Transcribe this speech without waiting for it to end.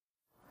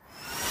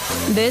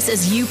This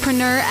is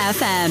Youpreneur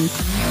FM,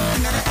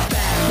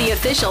 the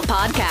official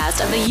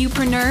podcast of the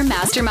Youpreneur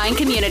Mastermind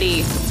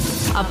community.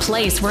 A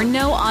place where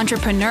no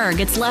entrepreneur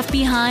gets left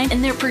behind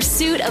in their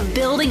pursuit of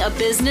building a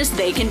business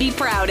they can be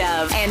proud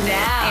of.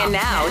 And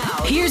now,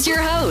 here's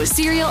your host,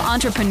 serial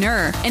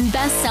entrepreneur and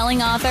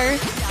best-selling author,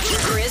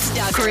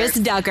 Chris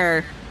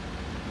Ducker.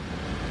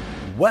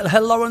 Well,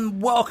 hello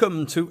and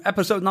welcome to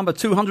episode number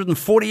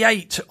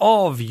 248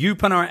 of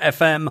Youpreneur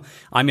FM.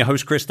 I'm your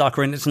host, Chris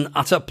Ducker, and it's an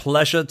utter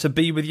pleasure to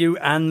be with you.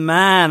 And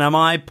man, am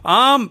I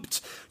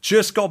pumped!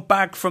 Just got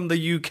back from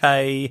the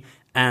UK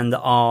and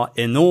our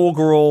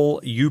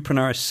inaugural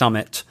Youpreneur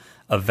Summit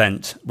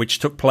event, which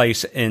took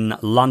place in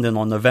London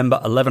on November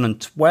 11 and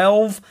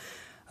 12.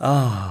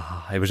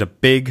 It was a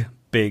big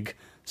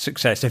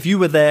success. If you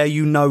were there,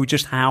 you know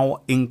just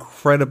how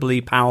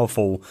incredibly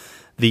powerful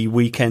the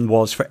weekend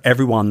was for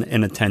everyone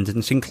in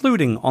attendance,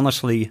 including,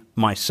 honestly,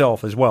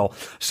 myself as well.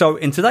 So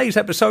in today's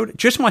episode,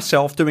 just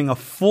myself doing a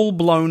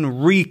full-blown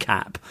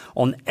recap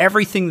on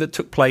everything that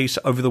took place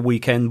over the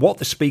weekend, what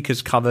the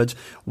speakers covered,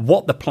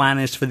 what the plan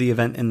is for the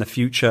event in the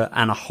future,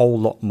 and a whole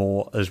lot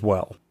more as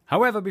well.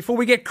 However, before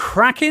we get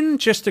cracking,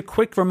 just a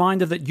quick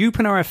reminder that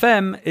Youpreneur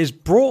FM is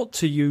brought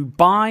to you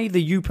by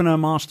the Youpreneur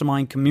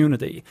Mastermind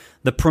community,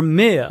 the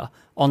premier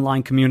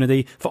online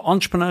community for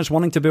entrepreneurs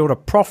wanting to build a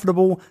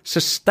profitable,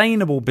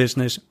 sustainable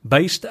business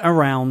based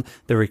around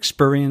their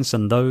experience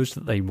and those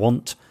that they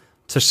want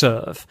to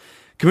serve.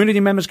 Community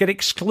members get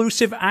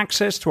exclusive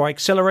access to our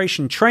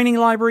acceleration training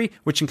library,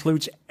 which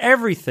includes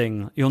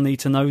everything you'll need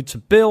to know to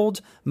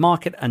build,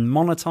 market, and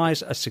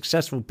monetize a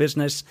successful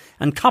business.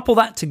 And couple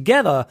that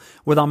together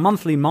with our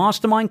monthly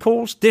mastermind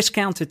calls,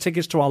 discounted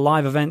tickets to our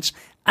live events,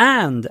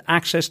 and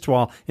access to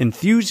our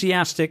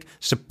enthusiastic,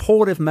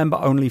 supportive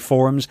member-only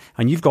forums,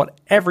 and you've got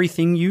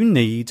everything you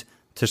need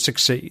to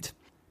succeed.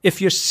 If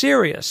you're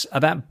serious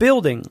about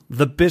building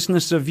the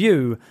business of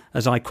you,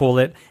 as I call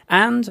it,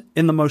 and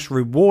in the most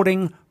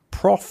rewarding,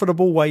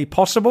 profitable way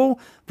possible,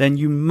 then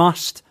you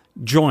must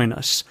join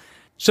us.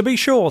 So be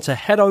sure to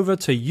head over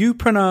to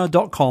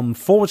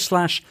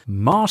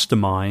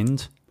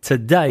youpreneur.com/mastermind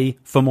today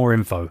for more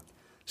info.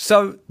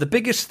 So the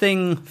biggest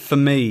thing for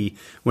me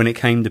when it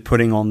came to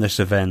putting on this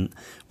event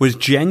was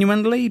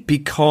genuinely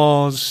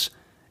because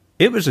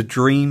it was a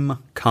dream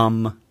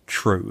come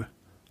true.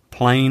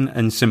 Plain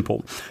and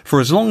simple.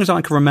 For as long as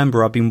I can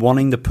remember, I've been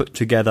wanting to put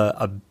together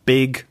a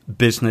big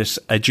business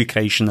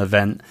education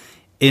event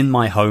in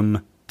my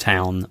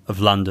hometown of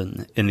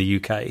London in the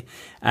UK.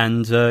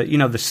 And,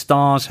 the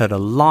stars had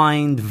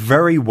aligned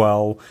very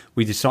well.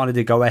 We decided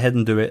to go ahead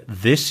and do it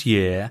this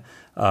year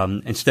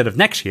instead of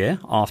next year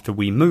after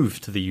we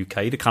moved to the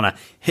UK to kind of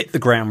hit the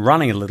ground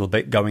running a little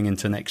bit going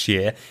into next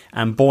year.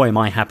 And boy, am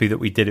I happy that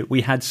we did it.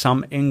 We had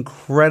some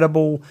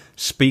incredible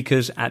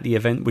speakers at the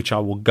event, which I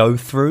will go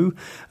through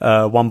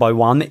one by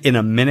one in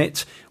a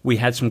minute. We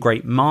had some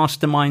great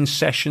mastermind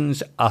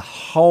sessions, a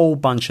whole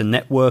bunch of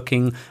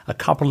networking, a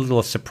couple of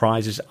little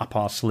surprises up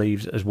our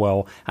sleeves as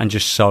well, and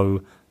just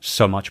so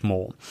much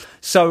more.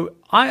 So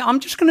I'm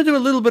just going to do a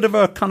little bit of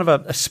a kind of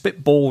a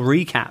spitball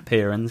recap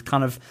here and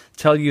kind of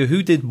tell you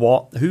who did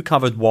what, who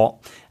covered what,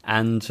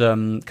 and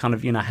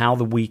how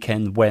the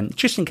weekend went,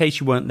 just in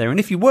case you weren't there. And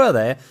if you were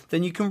there,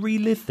 then you can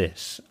relive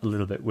this a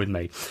little bit with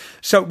me.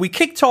 So we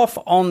kicked off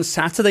on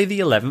Saturday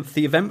the 11th.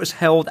 The event was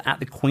held at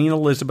the Queen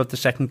Elizabeth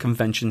II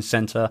Convention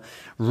Centre,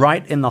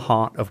 right in the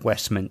heart of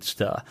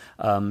Westminster,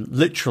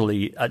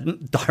 literally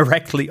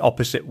directly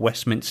opposite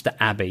Westminster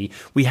Abbey.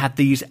 We had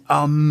these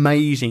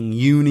amazing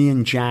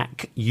Union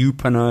Jack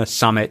Youpreneur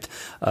Summit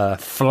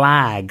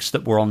flags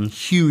that were on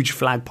huge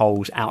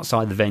flagpoles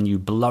outside the venue,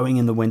 blowing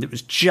in the wind. It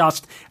was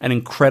just an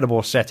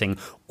incredible setting.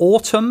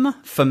 Autumn,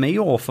 for me,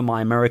 or for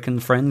my American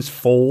friends,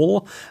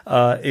 fall,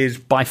 is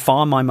by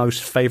far my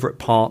most favorite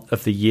part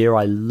of the year.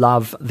 I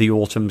love the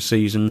autumn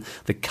season,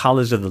 the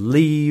colors of the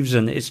leaves,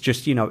 and it's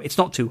just, it's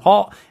not too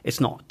hot, it's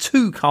not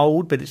too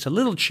cold, but it's a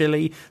little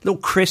chilly, a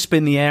little crisp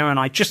in the air, and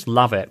I just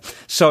love it.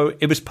 So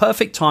it was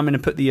perfect timing to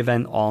put the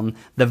event on.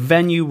 The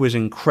venue was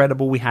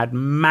incredible. We had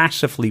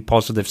massively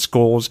positive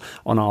scores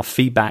on our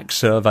feedback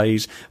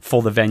surveys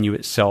for the venue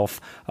itself,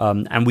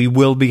 and we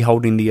will be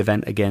holding the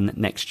event again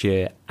next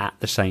year at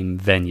the same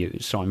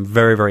venues. So I'm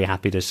very, very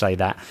happy to say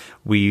that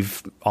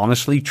we've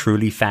honestly,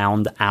 truly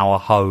found our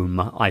home,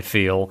 I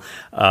feel,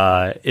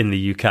 in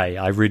the UK.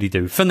 I really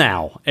do. For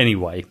now,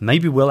 anyway.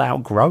 Maybe we'll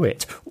outgrow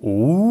it.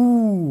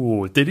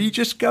 Ooh, did he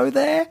just go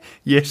there?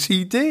 Yes,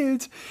 he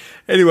did.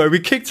 Anyway, we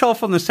kicked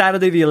off on the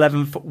Saturday the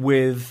 11th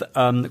with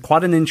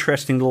quite an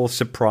interesting little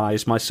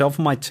surprise. Myself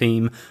and my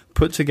team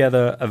put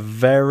together a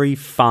very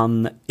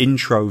fun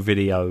intro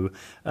video,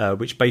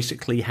 which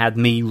basically had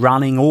me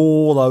running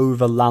all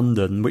over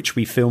London, which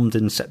we filmed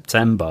in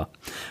September,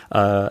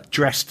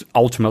 dressed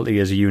ultimately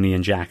as a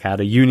Union Jack. I had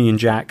a Union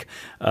Jack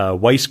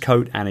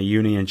waistcoat and a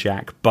Union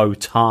Jack bow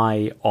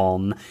tie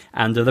on.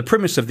 And the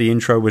premise of the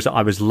intro was that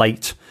I was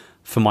late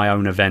for my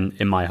own event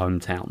in my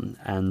hometown,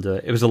 and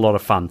it was a lot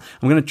of fun.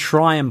 I'm going to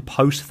try and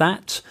post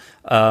that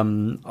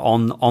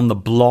on the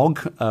blog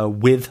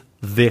with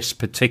this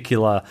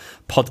particular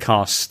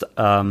podcast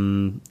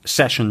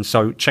session.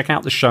 So check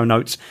out the show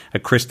notes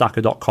at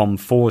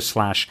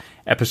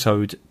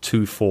chrisducker.com/episode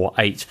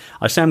 248.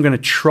 I say I'm going to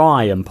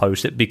try and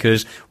post it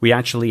because we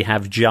actually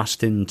have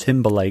Justin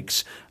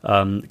Timberlake's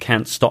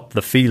Can't Stop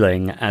the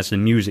Feeling as the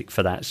music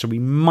for that. So we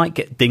might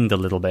get dinged a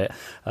little bit.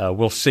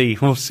 We'll see.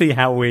 We'll see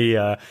how we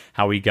go.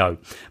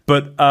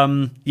 But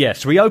so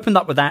we opened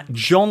up with that.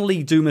 John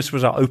Lee Dumas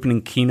was our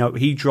opening keynote.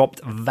 He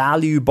dropped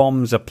value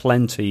bombs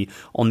aplenty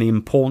on the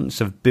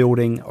importance of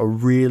building a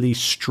really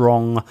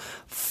strong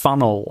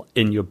funnel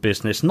in your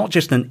business, not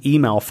just an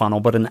email funnel,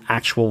 but an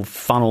actual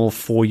funnel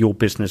for your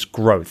business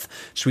growth.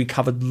 So we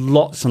covered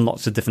lots and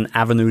lots of different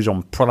avenues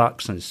on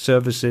products and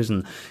services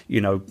and,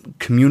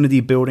 community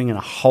building and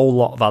a whole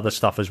lot of other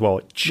stuff as well.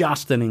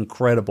 Just an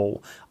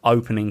incredible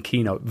opening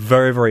keynote.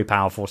 Very, very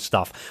powerful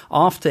stuff.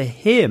 After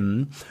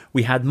him,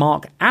 we had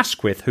Mark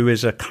Asquith, who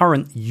is a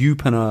current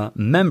Youpreneur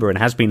member and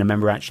has been a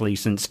member actually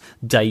since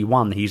day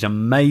one. He's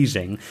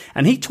amazing.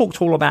 And he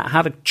talked all about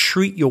how to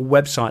treat your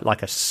website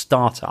like a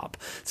startup.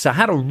 So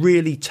how to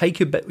really take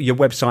your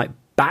website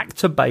back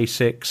to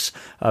basics,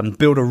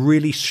 build a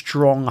really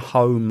strong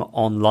home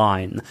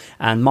online.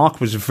 And Mark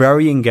was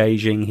very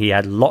engaging. He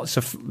had lots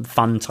of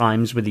fun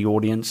times with the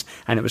audience,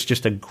 and it was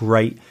just a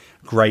great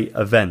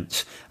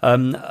event.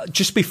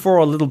 Just before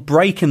a little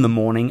break in the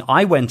morning,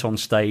 I went on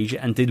stage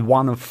and did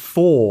one of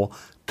 4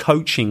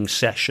 coaching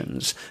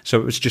sessions. So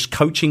it was just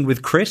coaching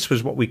with Chris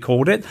was what we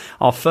called it.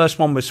 Our first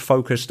one was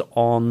focused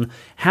on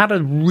how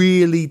to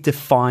really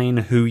define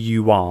who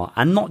you are,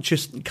 and not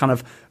just kind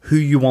of who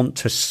you want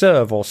to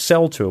serve or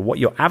sell to or what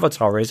your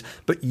avatar is,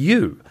 but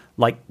you,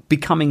 like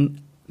becoming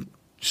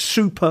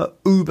super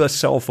uber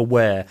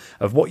self-aware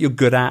of what you're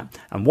good at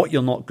and what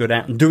you're not good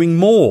at, and doing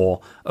more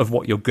of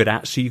what you're good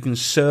at so you can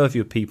serve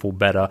your people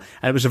better.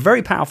 And it was a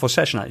very powerful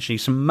session, actually.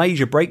 Some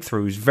major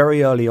breakthroughs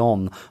very early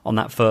on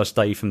that first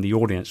day from the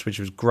audience, which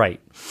was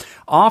great.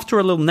 After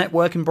a little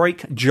networking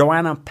break,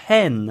 Joanna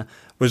Penn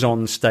was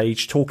on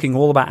stage talking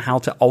all about how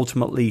to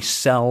ultimately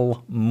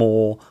sell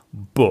more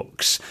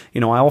books. I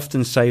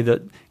often say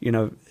that,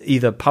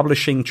 either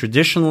publishing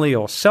traditionally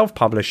or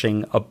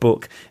self-publishing a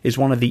book is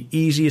one of the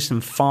easiest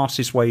and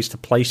fastest ways to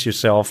place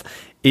yourself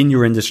in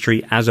your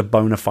industry as a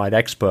bona fide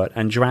expert.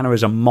 And Joanna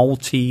is a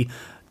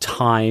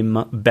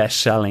multi-time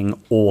best-selling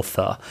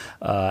author.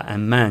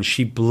 And man,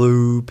 she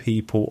blew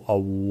people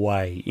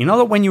away. You know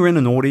that when you're in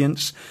an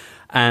audience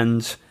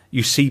and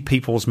you see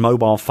people's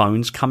mobile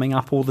phones coming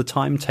up all the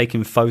time,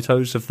 taking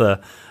photos of the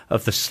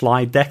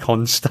slide deck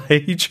on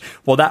stage?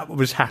 Well, that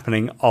was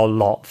happening a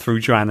lot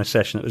through Joanna's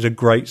session. It was a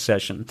great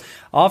session.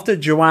 After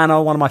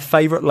Joanna, one of my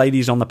favorite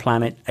ladies on the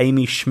planet,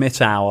 Amy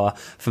Schmittauer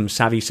from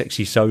Savvy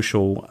Sexy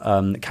Social,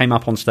 came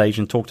up on stage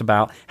and talked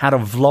about how to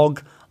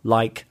vlog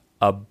like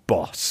a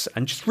boss,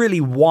 and just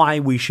really why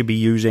we should be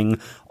using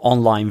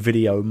online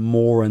video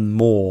more and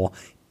more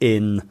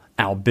in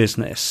our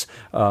business.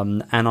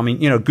 And I mean,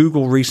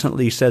 Google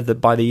recently said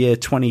that by the year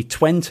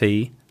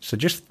 2020, so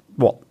just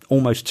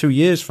almost 2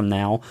 years from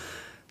now,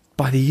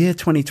 by the year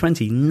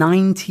 2020,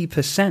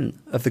 90%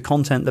 of the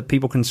content that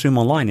people consume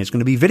online is going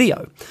to be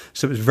video.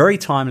 So it was very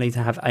timely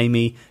to have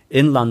Amy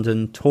in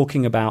London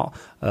talking about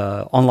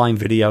online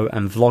video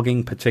and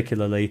vlogging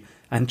particularly,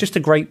 and just a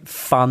great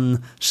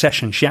fun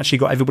session. She actually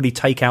got everybody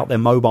take out their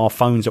mobile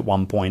phones at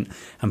one point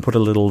and put a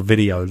little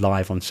video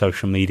live on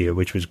social media,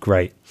 which was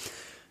great.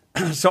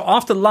 So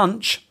after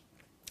lunch,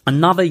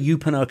 another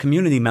Youpreneur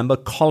community member,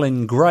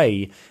 Colin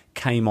Gray,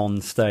 came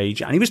on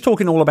stage, and he was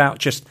talking all about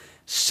just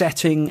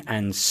setting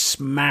and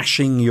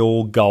smashing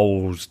your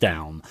goals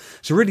down.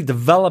 So really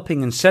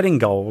developing and setting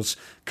goals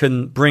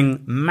can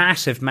bring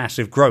massive,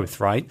 massive growth,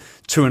 right,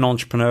 to an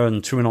entrepreneur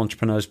and to an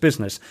entrepreneur's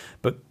business.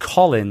 But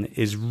Colin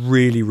is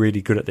really,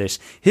 really good at this.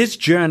 His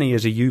journey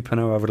as a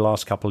Youpreneur over the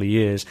last couple of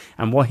years,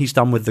 and what he's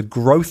done with the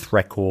growth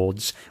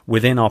records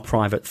within our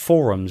private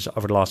forums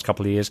over the last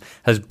couple of years,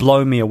 has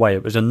blown me away.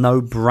 It was a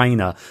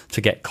no-brainer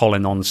to get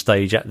Colin on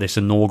stage at this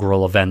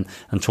inaugural event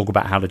and talk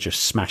about how to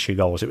just smash your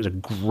goals. It was a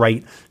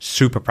great,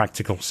 super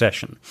practical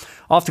session.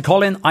 After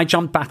Colin, I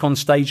jumped back on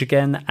stage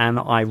again and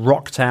I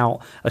rocked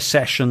out a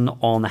session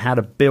on how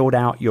to build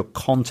out your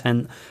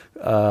content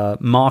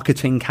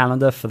marketing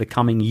calendar for the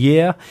coming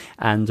year,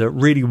 and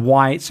really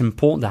why it's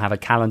important to have a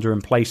calendar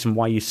in place and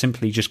why you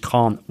simply just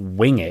can't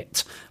wing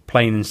it.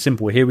 Plain and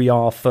simple. Here we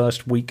are,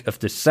 first week of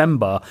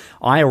December.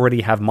 I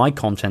already have my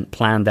content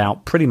planned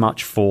out pretty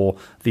much for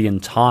the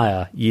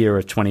entire year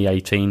of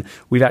 2018.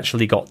 We've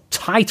actually got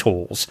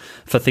titles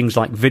for things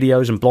like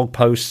videos and blog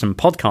posts and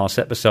podcast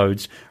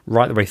episodes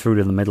right the way through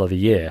to the middle of the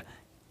year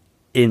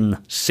in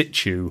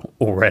situ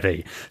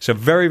already. So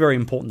very, very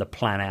important to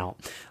plan out.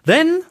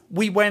 Then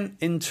we went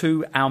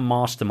into our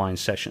mastermind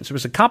session. So it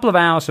was a couple of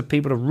hours for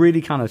people to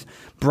really kind of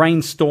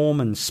brainstorm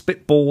and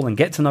spitball and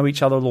get to know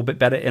each other a little bit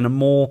better in a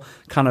more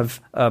kind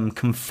of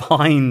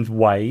confined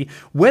way.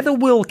 Whether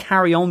we'll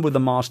carry on with the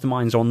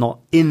masterminds or not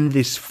in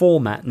this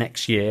format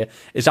next year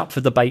is up for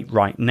debate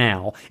right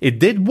now. It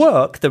did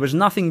work. There was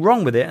nothing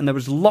wrong with it, and there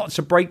was lots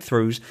of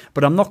breakthroughs,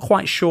 but I'm not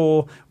quite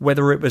sure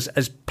whether it was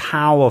as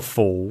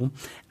powerful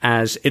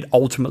as it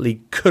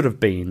ultimately could have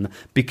been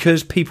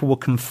because people were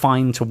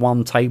confined to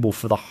one table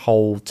for the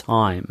whole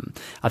time.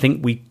 I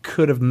think we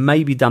could have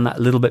maybe done that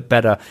a little bit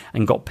better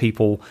and got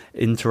people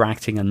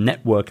interacting and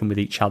networking with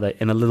each other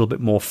in a little bit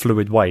more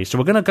fluid way. So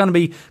we're going to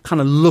be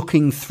kind of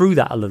looking through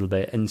that a little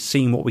bit and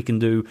seeing what we can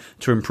do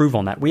to improve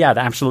on that. We had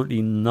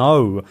absolutely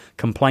no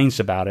complaints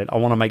about it. I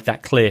want to make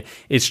that clear.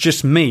 It's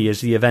just me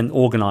as the event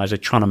organizer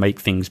trying to make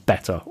things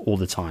better all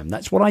the time.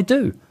 That's what I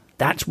do.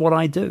 That's what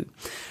I do.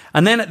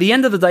 And then at the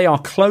end of the day, our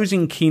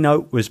closing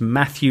keynote was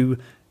Matthew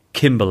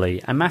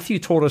Kimberley. And Matthew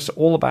taught us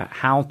all about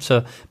how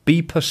to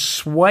be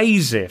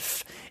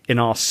persuasive in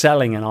our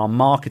selling and our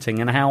marketing,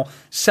 and how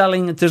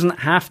selling doesn't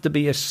have to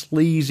be a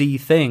sleazy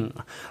thing.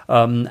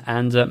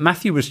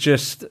 Matthew was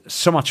just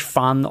so much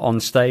fun on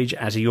stage,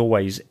 as he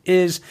always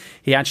is.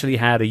 He actually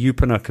had a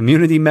Youpreneur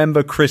community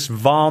member, Chris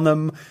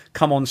Varnum,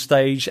 come on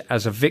stage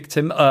as a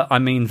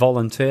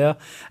volunteer.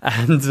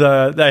 And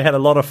they had a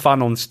lot of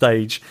fun on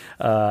stage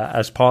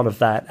as part of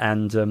that.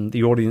 And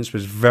the audience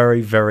was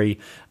very, very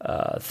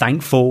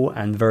thankful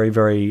and very,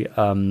 very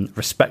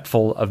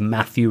respectful of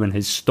Matthew and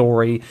his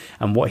story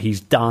and what he's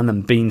done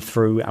and been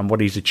through and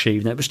what he's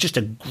achieved. And it was just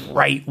a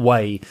great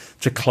way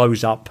to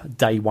close up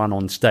day one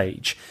on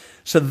stage.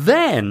 So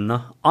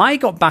then I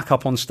got back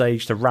up on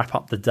stage to wrap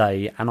up the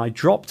day, and I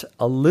dropped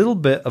a little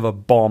bit of a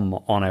bomb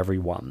on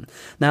everyone.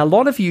 Now, a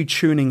lot of you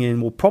tuning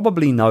in will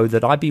probably know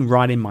that I've been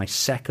writing my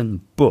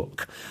second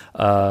book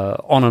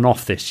on and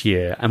off this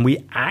year, and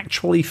we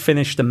actually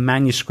finished the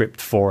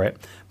manuscript for it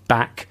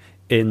back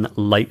in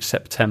late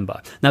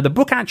September. Now, the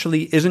book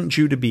actually isn't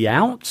due to be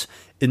out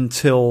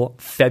until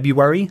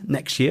February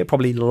next year,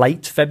 probably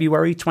late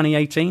February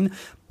 2018,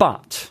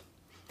 but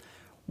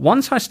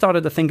once I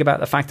started to think about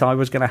the fact I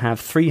was going to have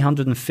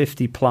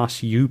 350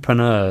 plus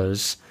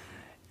Youpreneurs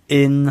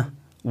in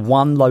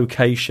one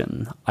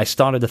location, I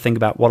started to think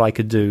about what I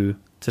could do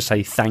to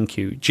say thank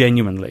you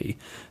genuinely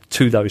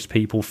to those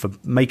people for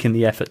making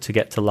the effort to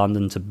get to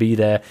London, to be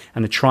there,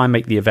 and to try and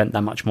make the event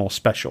that much more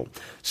special.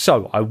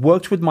 So I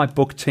worked with my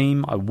book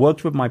team, I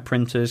worked with my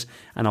printers,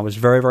 and I was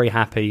very, very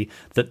happy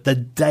that the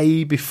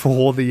day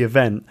before the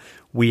event,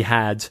 we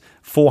had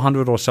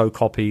 400 or so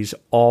copies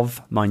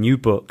of my new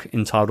book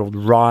entitled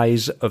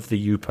Rise of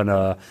the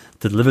Youpreneur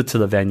delivered to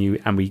the venue,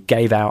 and we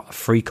gave out a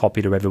free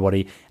copy to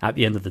everybody at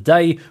the end of the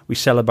day. We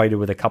celebrated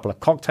with a couple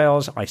of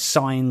cocktails. I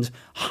signed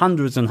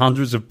hundreds and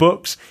hundreds of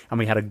books, and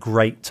we had a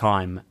great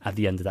time at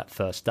the end of that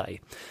first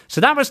day.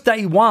 So that was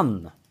day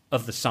one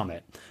of the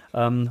summit.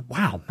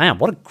 Wow, man,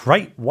 what a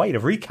great way to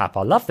recap.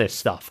 I love this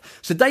stuff.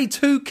 So day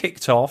two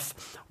kicked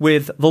off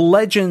with the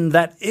legend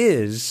that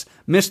is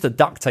Mr.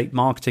 Duct Tape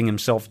Marketing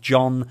himself,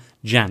 John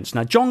Jantsch.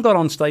 Now, John got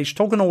on stage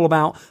talking all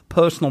about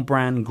personal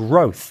brand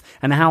growth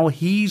and how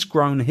he's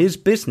grown his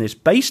business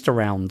based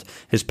around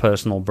his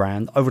personal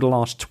brand over the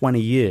last 20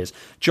 years.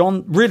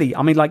 John, really,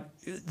 I mean, like,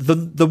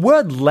 the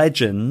word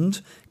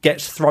legend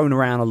gets thrown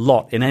around a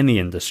lot in any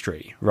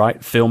industry,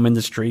 right? Film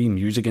industry,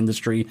 music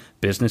industry,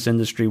 business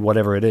industry,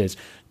 whatever it is.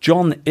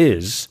 John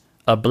is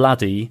a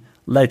bloody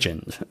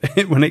legend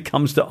when it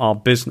comes to our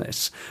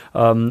business.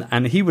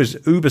 And he was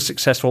uber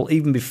successful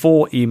even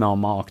before email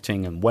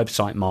marketing and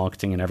website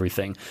marketing and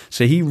everything.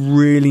 So he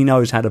really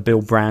knows how to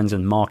build brands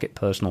and market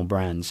personal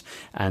brands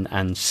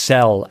and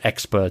sell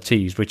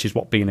expertise, which is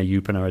what being a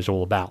Youpreneur is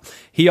all about.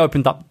 He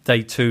opened up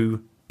day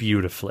two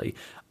beautifully.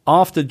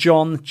 After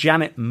John,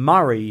 Janet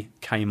Murray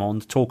came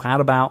on to talk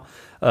out about,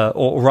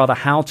 or rather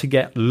how to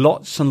get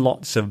lots and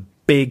lots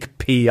of big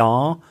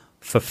PR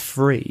for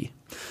free.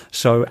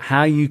 So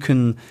how you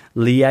can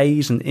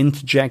liaise and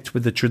interject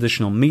with the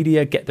traditional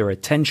media, get their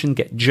attention,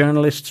 get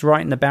journalists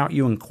writing about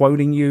you and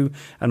quoting you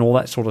and all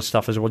that sort of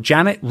stuff as well.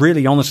 Janet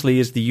really honestly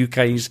is the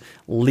UK's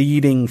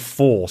leading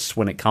force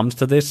when it comes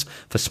to this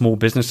for small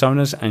business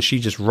owners, and she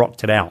just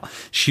rocked it out.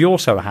 She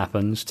also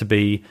happens to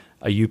be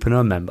a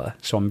Youpreneur member,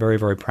 so I'm very,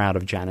 very proud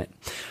of Janet.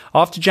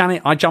 After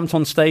Janet, I jumped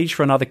on stage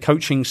for another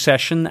coaching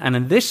session, and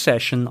in this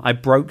session, I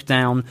broke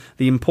down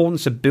the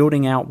importance of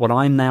building out what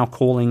I'm now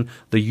calling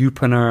the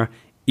Youpreneur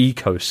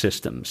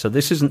ecosystem. So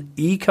this is an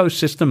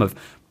ecosystem of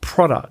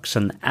products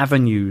and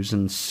avenues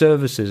and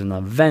services and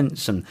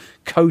events and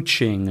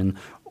coaching and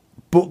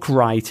book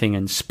writing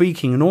and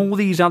speaking and all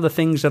these other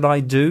things that I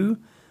do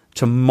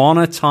to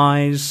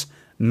monetize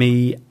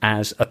me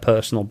as a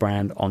personal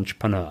brand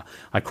entrepreneur.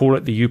 I call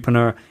it the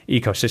Youpreneur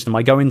ecosystem.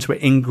 I go into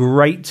it in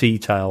great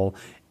detail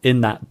in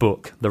that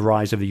book, The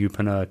Rise of the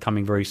Youpreneur,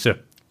 coming very soon.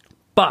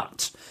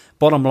 But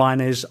bottom line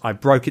is I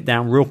broke it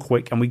down real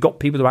quick, and we got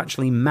people to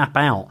actually map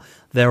out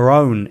their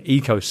own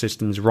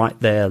ecosystems right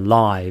there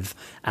live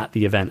at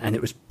the event, and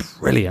it was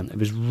brilliant. It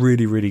was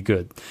really, really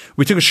good.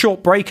 We took a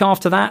short break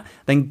after that.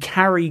 Then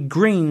Carrie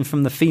Green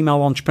from the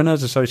Female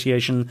Entrepreneurs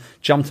Association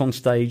jumped on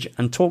stage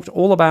and talked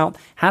all about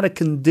how to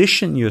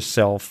condition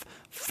yourself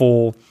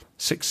for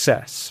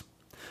success.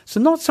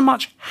 So not so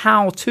much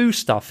how-to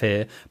stuff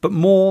here, but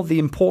more the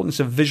importance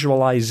of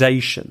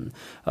visualization,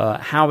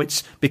 how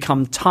it's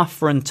become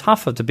tougher and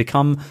tougher to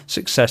become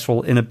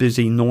successful in a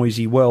busy,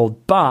 noisy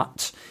world.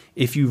 But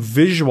if you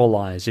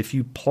visualize, if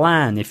you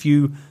plan, if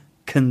you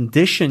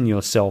condition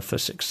yourself for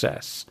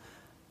success,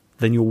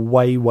 then you're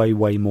way, way,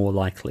 way more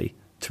likely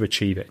to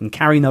achieve it. And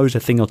Carrie knows a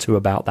thing or two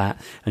about that,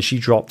 and she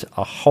dropped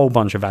a whole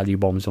bunch of value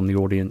bombs on the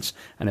audience,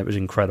 and it was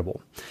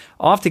incredible.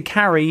 After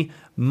Carrie,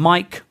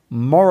 Mike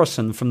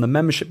Morrison from the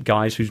Membership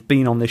Guys, who's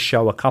been on this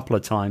show a couple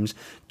of times,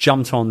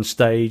 jumped on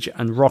stage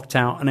and rocked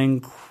out an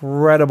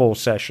incredible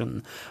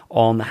session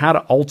on how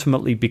to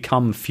ultimately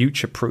become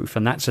future-proof.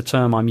 And that's a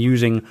term I'm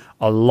using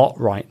a lot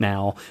right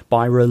now,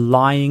 by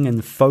relying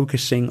and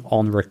focusing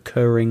on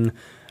recurring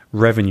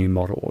revenue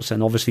models.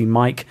 And obviously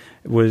Mike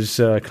was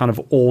kind of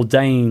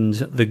ordained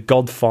the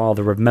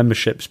godfather of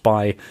memberships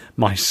by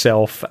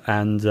myself,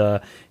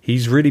 and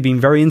he's really been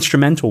very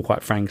instrumental,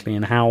 quite frankly,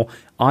 in how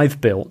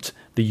I've built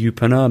the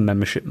Youpreneur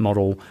membership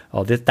model,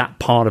 or that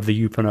part of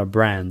the Youpreneur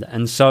brand.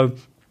 And so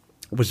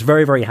I was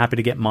very, very happy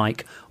to get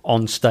Mike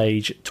on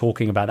stage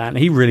talking about that. And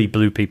he really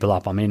blew people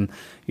up. I mean,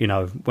 you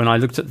know, when I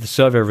looked at the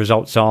survey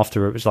results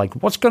after, it was like,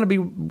 what's going to be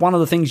one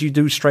of the things you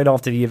do straight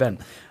after the event?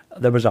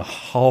 There was a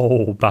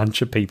whole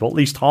bunch of people, at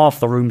least half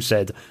the room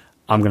said,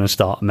 I'm going to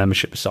start a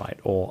membership site,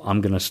 or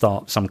I'm going to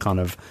start some kind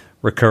of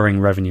recurring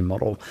revenue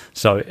model.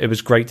 So it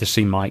was great to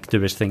see Mike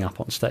do his thing up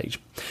on stage.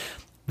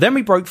 Then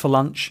we broke for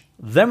lunch.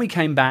 Then we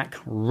came back.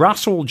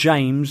 Russell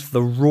James,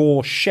 the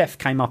Raw chef,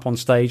 came up on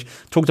stage,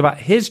 talked about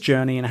his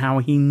journey and how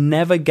he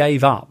never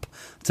gave up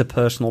to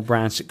personal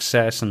brand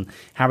success, and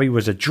how he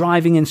was a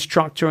driving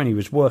instructor and he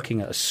was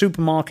working at a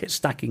supermarket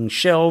stacking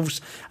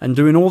shelves and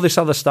doing all this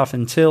other stuff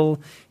until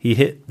he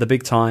hit the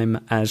big time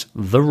as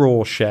the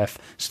Raw chef,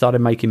 started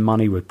making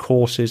money with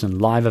courses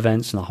and live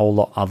events and a whole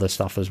lot of other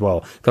stuff as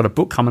well. Got a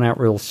book coming out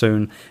real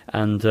soon,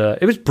 and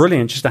it was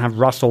brilliant just to have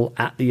Russell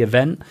at the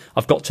event.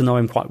 I've got to know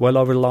him quite well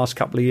over the last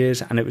couple of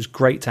years, and it was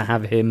great to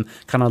have him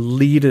kind of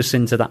lead us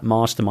into that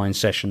mastermind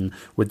session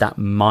with that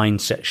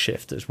mindset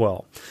shift as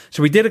well.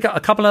 So we did a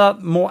couple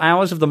of more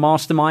hours of the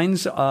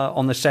masterminds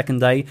on the second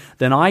day.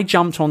 Then I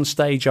jumped on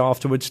stage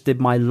afterwards, did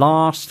my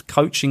last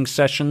coaching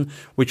session,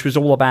 which was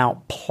all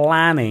about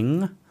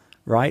planning,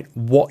 right,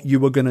 what you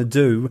were going to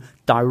do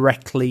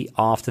directly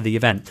after the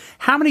event.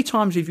 How many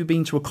times have you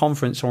been to a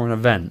conference or an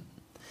event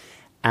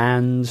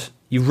and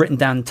you've written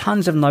down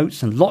tons of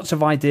notes and lots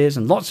of ideas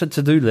and lots of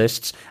to-do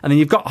lists, and then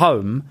you've got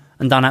home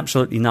and done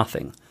absolutely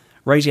nothing?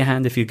 Raise your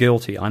hand if you're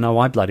guilty. I know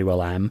I bloody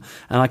well am.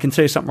 And I can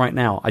tell you something right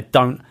now. I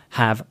don't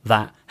have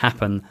that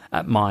happen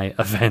at my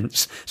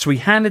events. So we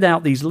handed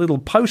out these little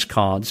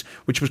postcards,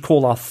 which was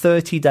called our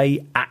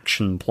 30-day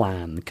action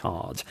plan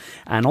card.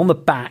 And on the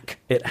back,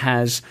 it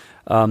has,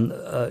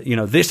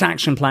 this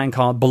action plan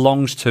card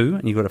belongs to,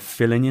 and you've got to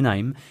fill in your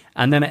name.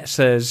 And then it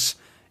says,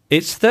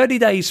 it's 30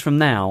 days from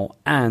now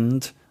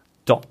and ...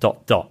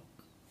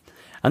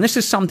 And this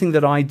is something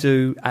that I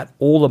do at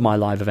all of my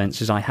live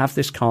events, is I have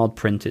this card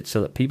printed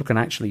so that people can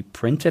actually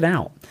print it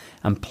out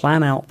and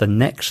plan out the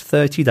next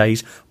 30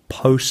 days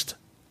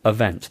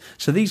post-event.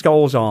 So these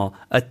goals are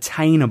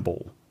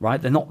attainable,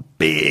 right? They're not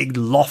big,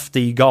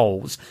 lofty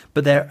goals,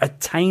 but they're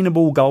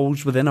attainable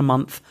goals within a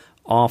month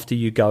after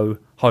you go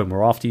home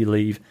or after you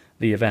leave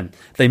the event.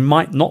 They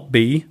might not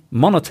be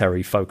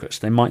monetary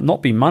focused. They might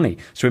not be money.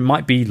 So it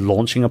might be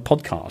launching a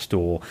podcast,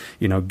 or,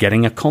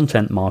 getting a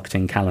content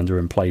marketing calendar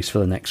in place for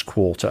the next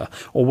quarter,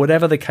 or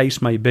whatever the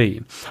case may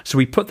be. So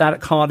we put that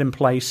card in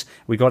place.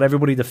 We got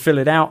everybody to fill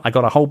it out. I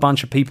got a whole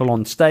bunch of people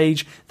on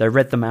stage. They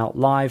read them out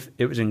live.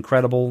 It was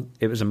incredible.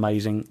 It was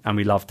amazing. And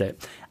we loved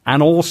it.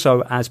 And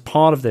also, as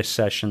part of this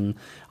session,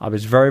 I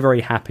was very,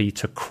 very happy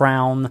to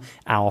crown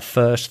our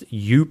first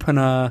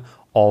Youpreneur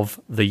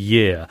of the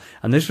year.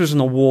 And this was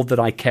an award that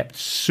I kept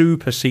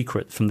super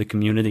secret from the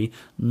community.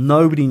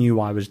 Nobody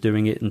knew I was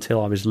doing it until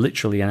I was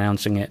literally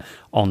announcing it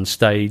on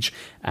stage.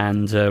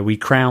 And we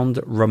crowned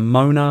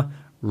Ramona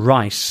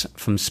Rice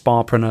from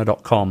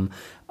Sparpreneur.com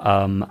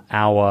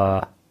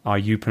our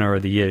Youpreneur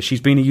of the year.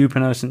 She's been a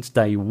Youpreneur since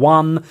day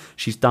one.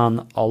 She's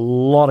done a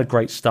lot of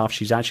great stuff.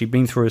 She's actually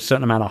been through a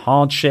certain amount of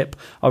hardship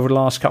over the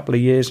last couple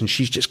of years, and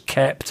she's just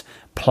kept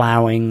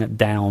plowing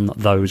down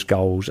those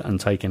goals and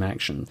taking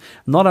action.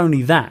 Not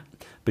only that,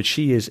 but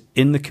she is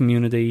in the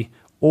community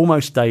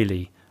almost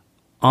daily,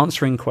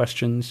 answering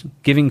questions,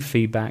 giving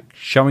feedback,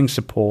 showing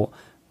support,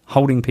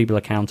 holding people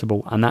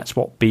accountable, and that's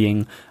what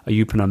being a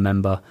Youpreneur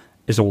member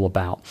is all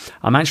about.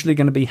 I'm actually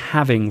going to be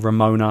having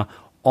Ramona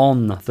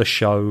on the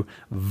show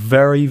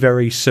very,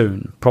 very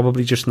soon,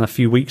 probably just in a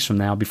few weeks from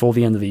now, before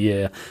the end of the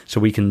year, so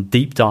we can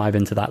deep dive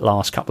into that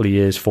last couple of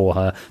years for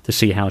her to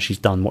see how she's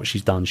done what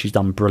she's done. She's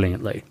done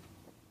brilliantly.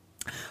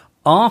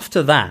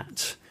 After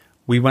that,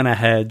 we went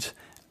ahead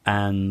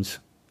and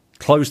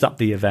closed up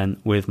the event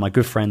with my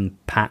good friend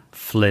Pat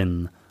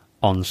Flynn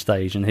on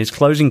stage, and his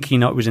closing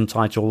keynote was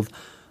entitled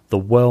 "The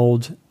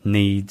World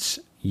Needs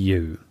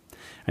You."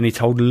 And he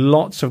told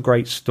lots of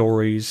great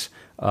stories,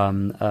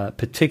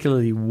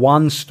 particularly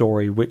one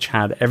story which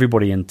had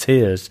everybody in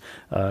tears,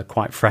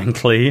 quite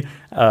frankly,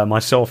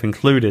 myself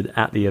included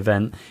at the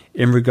event,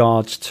 in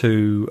regards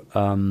to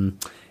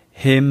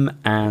him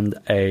and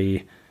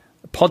a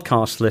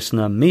podcast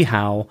listener,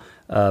 Michał,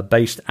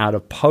 based out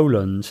of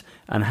Poland,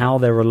 and how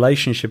their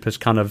relationship has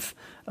kind of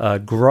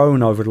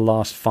grown over the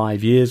last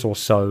 5 years or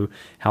so,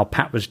 how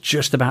Pat was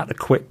just about to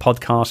quit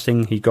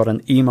podcasting. He got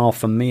an email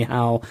from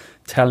Michal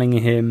telling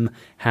him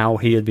how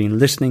he had been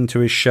listening to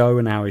his show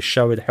and how his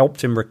show had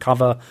helped him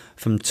recover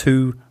from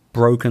 2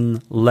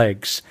 broken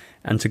legs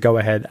and to go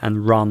ahead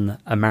and run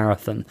a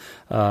marathon.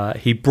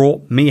 He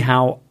brought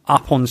Michal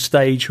up on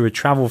stage, who had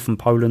traveled from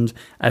Poland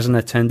as an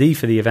attendee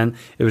for the event.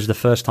 It was the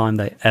first time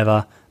they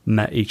ever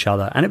met each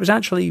other. And it was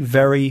actually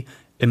very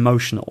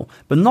emotional,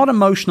 but not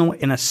emotional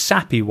in a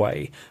sappy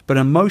way, but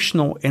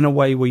emotional in a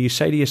way where you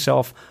say to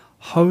yourself,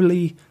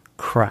 holy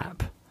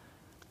crap,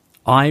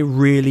 I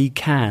really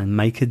can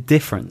make a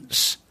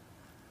difference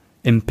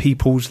in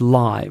people's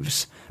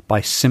lives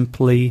by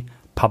simply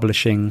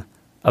publishing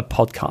a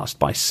podcast,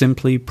 by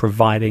simply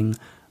providing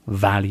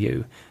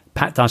value.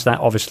 Pat does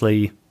that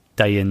obviously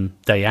day in,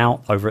 day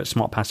out over at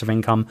Smart Passive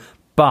Income,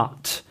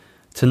 but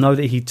to know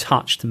that he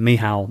touched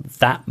Michal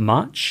that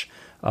much,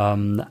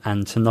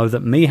 and to know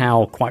that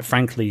Michal, quite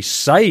frankly,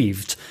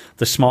 saved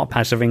the Smart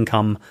Passive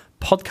Income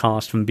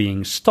podcast from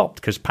being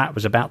stopped because Pat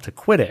was about to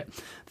quit it.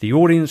 The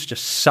audience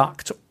just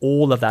sucked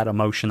all of that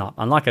emotion up.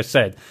 And like I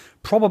said,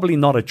 probably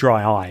not a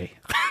dry eye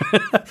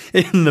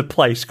in the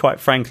place, quite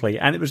frankly.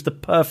 And it was the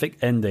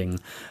perfect ending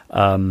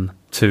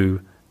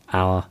to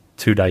our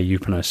 2-day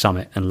Youpreneur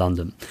Summit in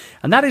London.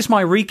 And that is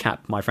my recap,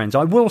 my friends.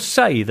 I will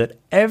say that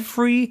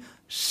every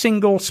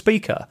single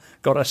speaker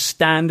got a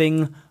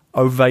standing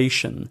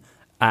ovation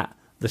at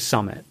the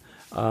summit.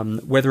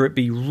 Whether it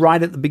be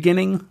right at the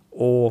beginning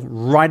or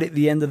right at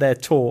the end of their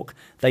talk,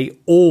 they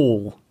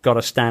all got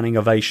a standing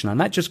ovation. And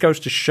that just goes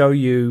to show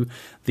you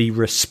the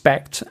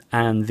respect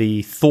and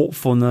the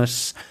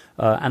thoughtfulness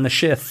and the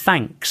sheer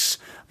thanks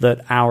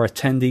that our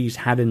attendees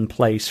had in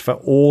place for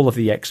all of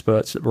the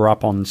experts that were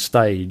up on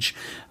stage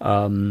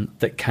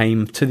that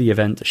came to the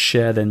event to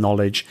share their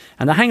knowledge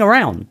and to hang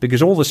around,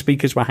 because all the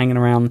speakers were hanging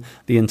around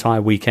the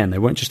entire weekend. They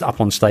weren't just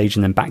up on stage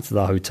and then back to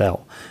the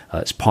hotel.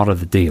 It's part of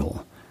the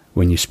deal.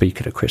 When you speak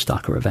at a Chris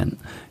Ducker event,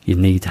 you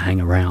need to hang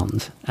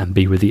around and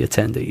be with the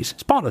attendees.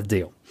 It's part of the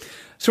deal.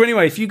 So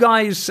anyway, if you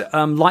guys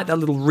like that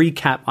little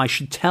recap, I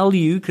should tell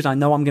you, because I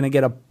know I'm going to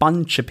get a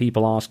bunch of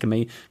people asking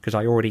me, because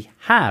I already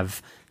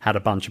have had a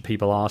bunch of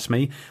people ask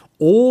me,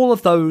 all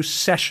of those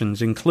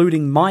sessions,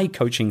 including my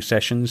coaching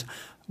sessions,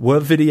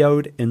 were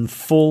videoed in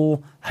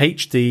full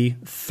HD.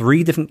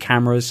 3 different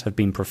cameras have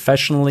been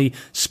professionally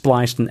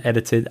spliced and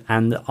edited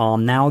and are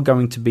now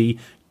going to be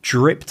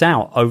dripped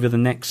out over the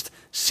next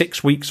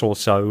 6 weeks or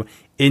so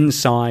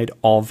inside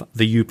of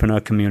the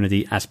Youpreneur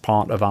community as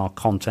part of our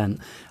content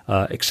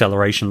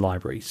acceleration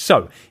library.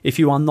 So if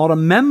you are not a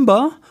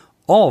member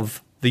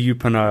of the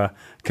Youpreneur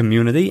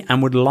community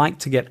and would like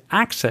to get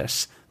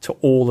access to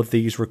all of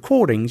these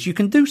recordings, you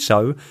can do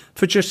so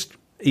for just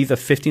either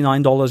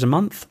 $59 a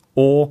month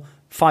or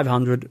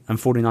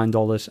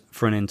 $549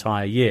 for an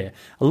entire year.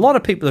 A lot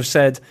of people have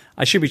said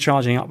I should be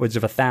charging upwards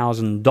of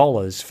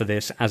 $1,000 for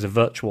this as a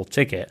virtual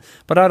ticket,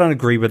 but I don't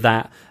agree with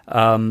that.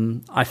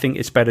 I think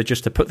it's better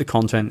just to put the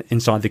content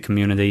inside the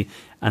community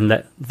and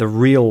let the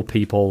real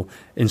people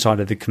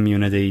inside of the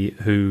community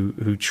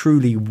who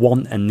truly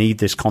want and need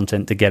this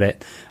content to get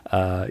it,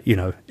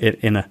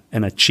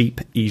 in a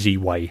cheap, easy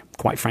way,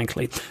 quite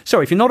frankly.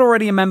 So if you're not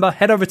already a member,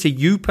 head over to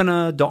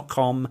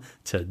youpreneur.com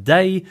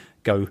today.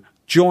 Go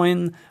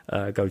join,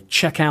 go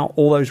check out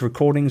all those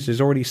recordings. There's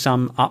already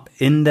some up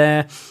in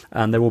there,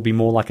 and there will be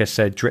more, like I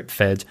said, drip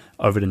fed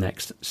over the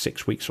next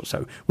 6 weeks or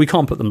so. We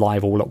can't put them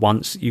live all at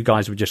once. You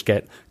guys would just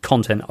get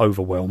content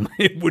overwhelm.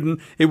 It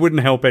wouldn't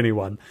help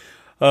anyone.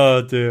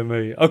 Oh, dear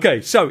me.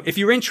 Okay, so if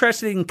you're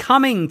interested in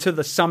coming to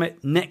the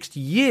summit next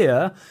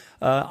year,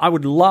 I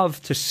would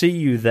love to see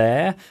you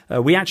there.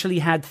 We actually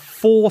had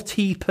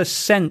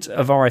 40%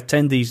 of our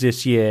attendees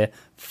this year.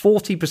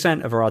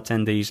 40% of our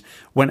attendees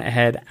went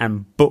ahead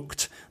and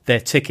booked their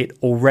ticket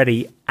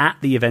already at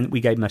the event. We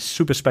gave them a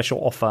super special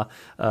offer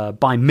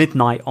by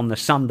midnight on the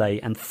Sunday,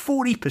 and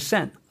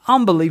 40%,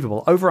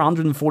 unbelievable, over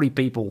 140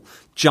 people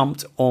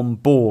jumped on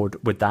board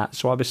with that.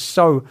 So I was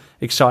so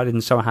excited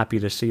and so happy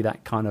to see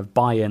that kind of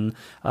buy-in.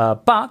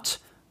 But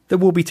there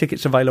will be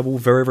tickets available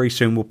very, very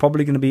soon. We're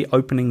probably going to be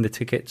opening the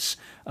tickets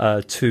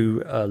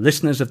to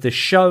listeners of this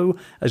show,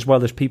 as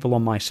well as people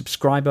on my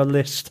subscriber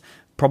list,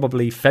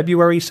 probably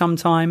February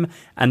sometime,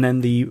 and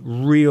then the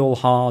real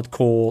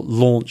hardcore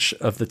launch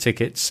of the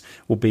tickets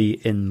will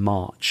be in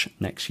March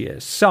next year.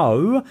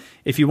 So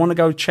if you want to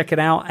go check it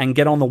out and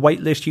get on the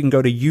wait list, you can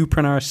go to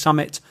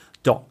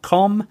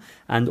youpreneursummit.com,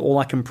 and all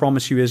I can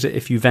promise you is that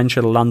if you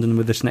venture to London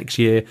with us next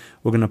year,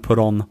 we're going to put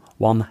on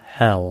one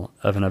hell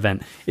of an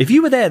event. If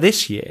you were there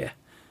this year,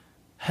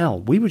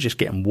 hell, we were just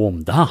getting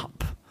warmed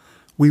up.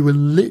 We were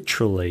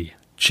literally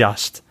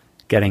just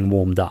getting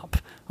warmed up.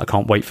 I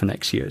can't wait for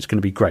next year. It's going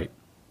to be great.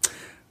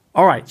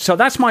 All right, so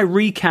that's my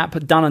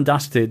recap done and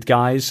dusted,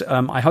 guys.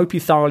 I hope you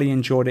thoroughly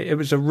enjoyed it. It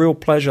was a real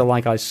pleasure,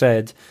 like I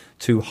said,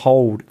 to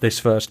hold this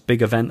first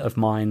big event of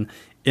mine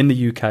in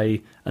the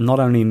UK, and not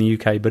only in the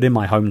UK, but in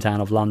my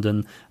hometown of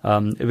London.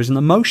 It was an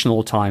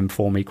emotional time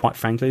for me, quite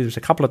frankly. There was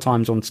a couple of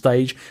times on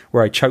stage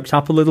where I choked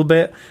up a little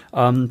bit,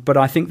 but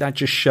I think that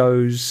just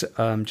shows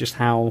just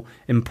how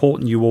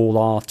important you all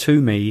are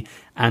to me,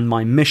 and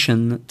my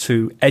mission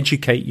to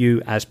educate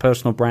you as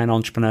personal brand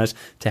entrepreneurs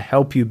to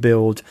help you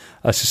build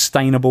a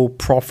sustainable,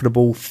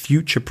 profitable,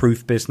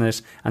 future-proof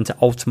business, and to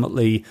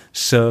ultimately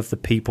serve the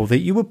people that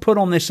you were put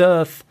on this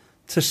earth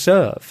to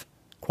serve,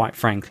 quite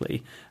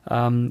frankly.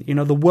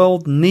 The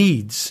world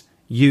needs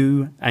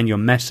you and your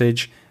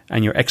message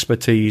and your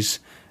expertise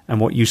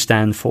and what you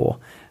stand for.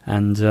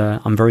 And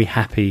I'm very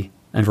happy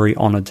and very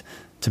honored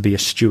to be a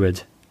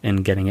steward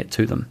in getting it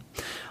to them.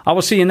 I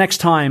will see you next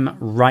time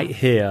right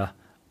here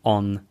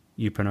on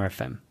Youpreneur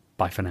FM.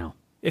 Bye for now.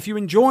 If you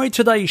enjoyed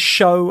today's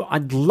show,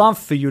 I'd love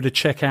for you to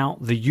check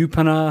out the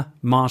Youpreneur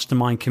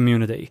Mastermind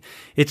community.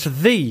 It's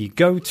the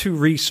go-to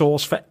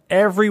resource for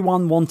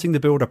everyone wanting to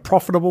build a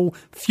profitable,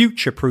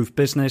 future-proof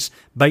business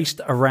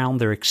based around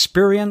their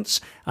experience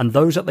and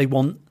those that they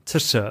want to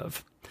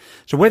serve.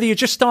 So whether you're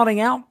just starting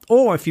out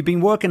or if you've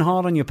been working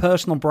hard on your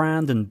personal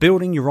brand and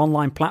building your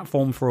online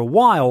platform for a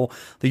while,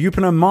 the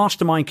Youpreneur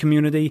Mastermind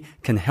community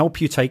can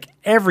help you take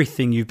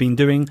everything you've been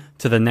doing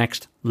to the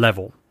next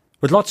level.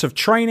 With lots of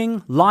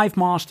training, live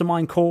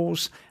mastermind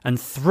calls, and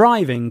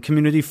thriving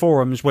community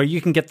forums where you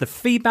can get the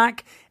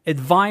feedback,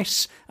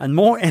 advice, and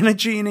more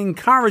energy and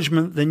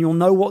encouragement than you'll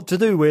know what to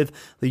do with,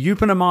 the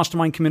Youpreneur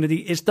Mastermind community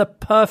is the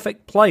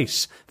perfect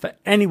place for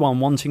anyone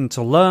wanting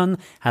to learn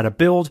how to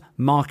build,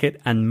 market,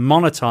 and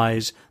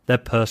monetize their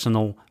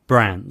personal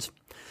brand.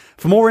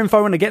 For more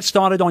info and to get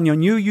started on your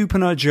new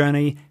Youpreneur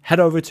journey,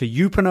 head over to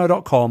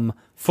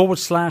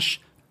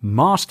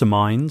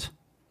youpreneur.com/mastermind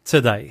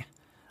today.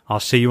 I'll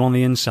see you on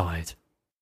the inside.